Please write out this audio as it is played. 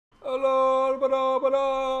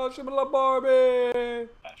shimmy Barbie.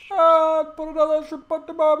 And put another shrimp on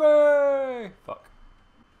the Barbie. Fuck.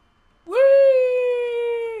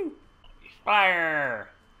 Whee! Fire!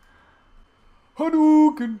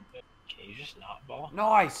 Hadouken! Can you just not ball?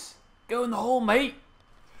 Nice! Go in the hole, mate!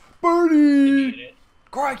 Did you Birdie! get it?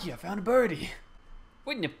 Crikey, I found a birdie!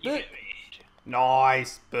 Wouldn't you You fit? hit me.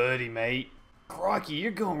 Nice birdie, mate. Crikey,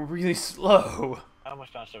 you're going really slow. I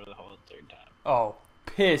almost bounced over the hole the third time. Oh,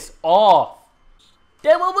 piss off!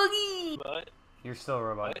 Devil boogie! But, You're still a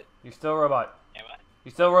robot. What? You're still a robot. am I?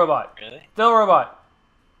 You're still a robot. Really? Still a robot.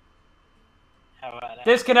 How about that?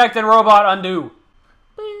 Disconnected robot undo.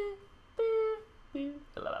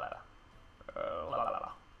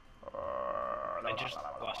 I just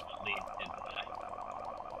lost my lead, didn't I?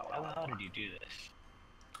 How the hell did you do this?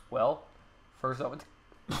 Well, first I went to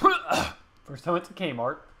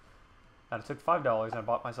Kmart, and I took $5 and I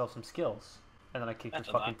bought myself some skills, and then I kicked That's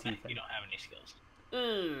his a fucking lot. teeth in. You don't have any skills.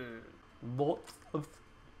 Lots of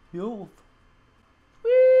skills.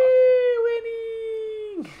 Wee,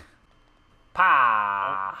 winning!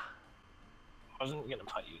 Pa! I wasn't gonna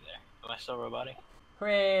put you there. Am I still roboting?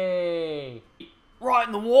 Hooray! Right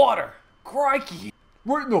in the water! Crikey!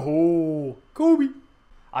 Right in the hole! Kobe!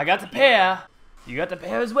 I got the pair! You got the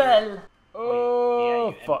pair as well! Oh,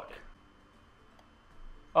 yeah, fuck.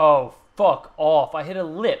 Oh, fuck off. I hit a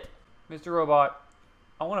lip. Mr. Robot,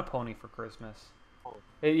 I want a pony for Christmas. Oh.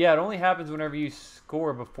 Yeah, it only happens whenever you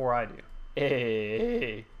score before I do.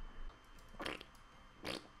 Hey.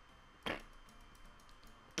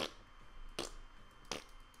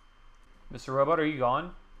 Mr. Robot, are you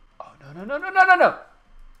gone? Oh, no.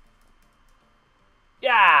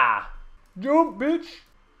 Yeah! Jump, bitch!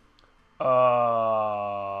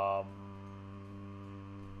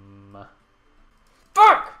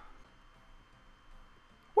 Fuck!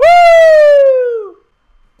 Woo!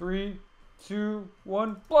 3, 2,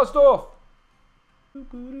 1, blast off!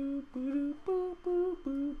 Woo!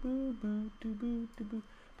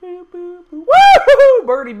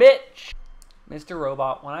 Birdie, bitch! Mr.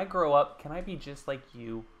 Robot, when I grow up, can I be just like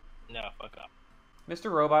you? No, fuck off. Mr.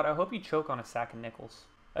 Robot, I hope you choke on a sack of nickels.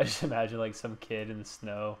 I just imagine like some kid in the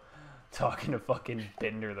snow talking to fucking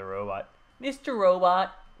Bender the robot. Mr.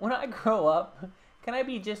 Robot, when I grow up, can I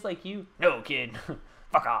be just like you? No, kid.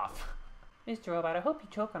 Fuck off. Mr. Robot, I hope you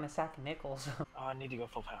choke on a sack of nickels. Oh, I need to go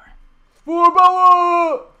full power. Full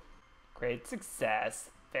power! Great success.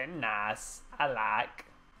 Very nice. I like.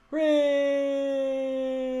 Hooray!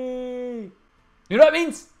 You know what that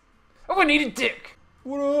means? I'm gonna need a dick.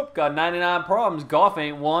 What up? Got 99 problems. Golf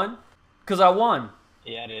ain't won. Cause I won.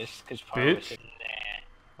 Yeah, it is. Cause Bitch. said,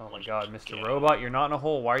 nah. Oh my god, Mr. Robot, you're not in a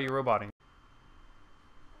hole. Why are you roboting?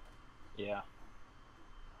 Yeah.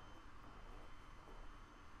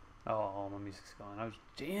 Oh, my music's gone. I was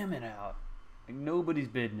jamming out. Like nobody's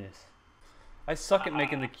business. I suck at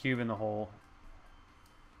making the cube in the hole.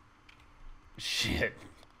 Shit.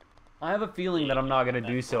 I have a feeling that I'm not gonna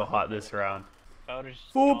do so hot this round.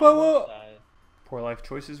 Full power! Poor life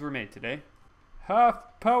choices were made today.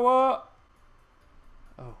 Half power!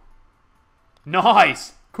 Oh.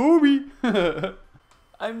 Nice! Kobe!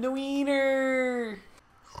 I'm the wiener!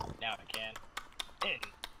 Now I can.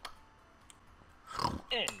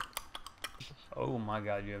 In. Oh my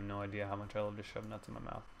god, you have no idea how much I love to shove nuts in my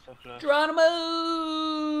mouth. So close. Geronimo!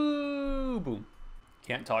 Boom.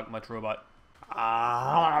 Can't talk much, robot.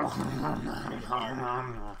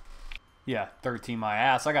 Yeah, 13 my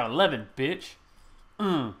ass. I got 11, bitch.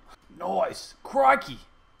 Nice. Crikey.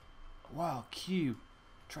 Wow, Q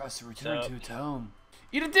tries to return to its home.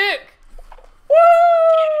 Eat a dick!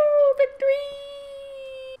 Woo!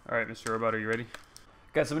 Victory! Alright, Mr. Robot, are you ready?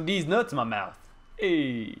 Got some of these nuts in my mouth.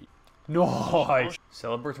 Hey. Nice.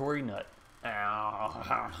 Celebratory nut.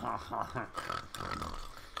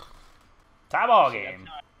 Tie ball game.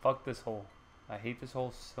 Fuck this hole. I hate this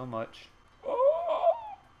hole so much.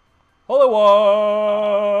 Oh. Hole in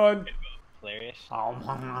one! Hilarious.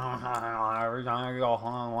 Every time I go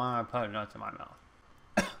home, I put nuts in my mouth.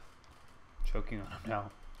 Choking on them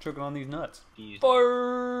now. Choking on these nuts.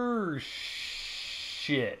 For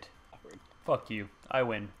shit. Fuck you. I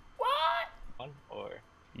win. What? One or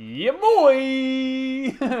yeah,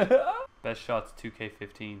 boy. Best shots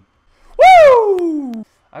 2K15. Woo!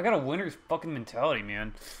 I got a winner's fucking mentality,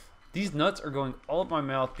 man. These nuts are going all up my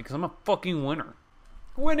mouth because I'm a fucking winner.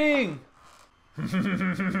 Winning! Because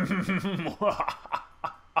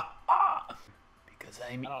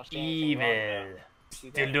I'm evil.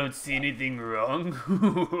 Still don't see anything wrong.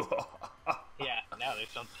 yeah, now there's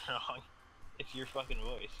something wrong. It's your fucking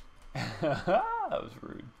voice. That was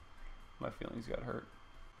rude. My feelings got hurt.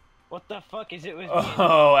 What the fuck is it with me?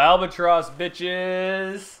 Oh, albatross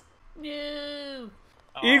bitches. No.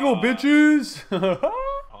 Eagle, bitches.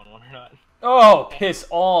 On one or not. Oh, piss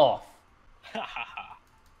off.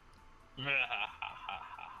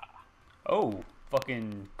 Oh,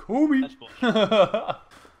 fucking Kobe. That's bullshit. Oh,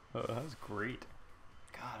 that was great.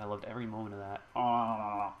 God, I loved every moment of that.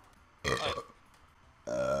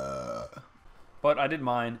 But I did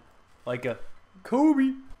mine like a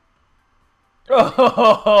Kobe.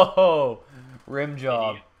 Oh, rim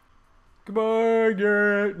job. Idiot. Goodbye,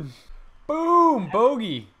 Garrett. Boom,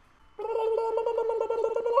 bogey.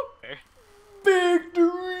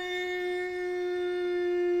 Victory!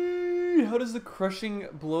 How does the crushing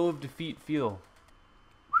blow of defeat feel?